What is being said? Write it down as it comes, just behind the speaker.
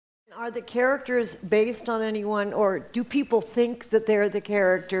Are the characters based on anyone, or do people think that they're the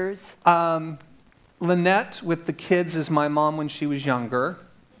characters? Lynette with the kids is my mom when she was younger,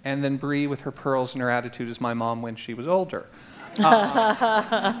 and then Bree with her pearls and her attitude is my mom when she was older.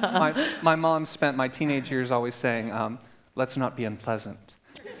 My mom spent my teenage years always saying, let's not be unpleasant.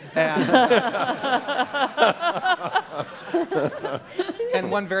 And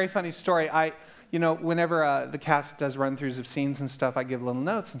one very funny story, whenever the cast does run-throughs of scenes and stuff, I give little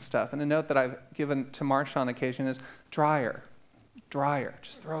notes and stuff. And a note that I've given to Marsha on occasion is, dryer,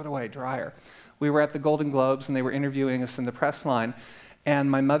 just throw it away, dryer. We were at the Golden Globes and they were interviewing us in the press line,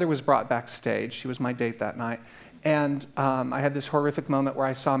 and my mother was brought backstage. She was my date that night. And I had this horrific moment where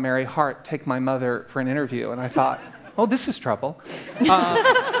I saw Mary Hart take my mother for an interview, and I thought, oh, this is trouble.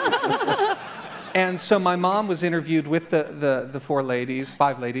 And so my mom was interviewed with the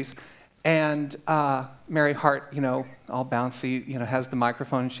five ladies, and Mary Hart, all bouncy, has the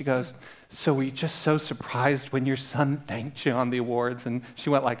microphone, and she goes, so were you just so surprised when your son thanked you on the awards? And she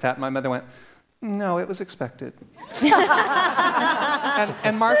went like that, and my mother went, no, it was expected.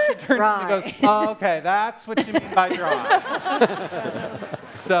 and Marcia turns to me and goes, oh, okay, that's what you mean by dry.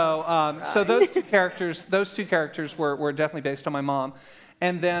 So those two characters were definitely based on my mom.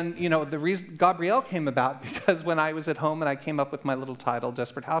 And then, the reason Gabrielle came about because when I was at home and I came up with my little title,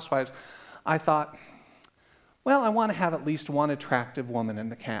 Desperate Housewives, I thought, well, I want to have at least one attractive woman in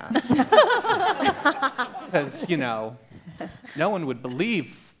the cast. Because, no one would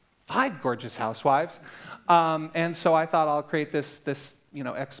believe 5 gorgeous housewives. And so I thought I'll create this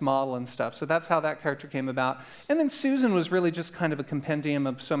ex-model and stuff. So that's how that character came about. And then Susan was really just kind of a compendium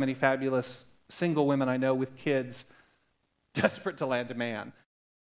of so many fabulous single women I know with kids desperate to land a man.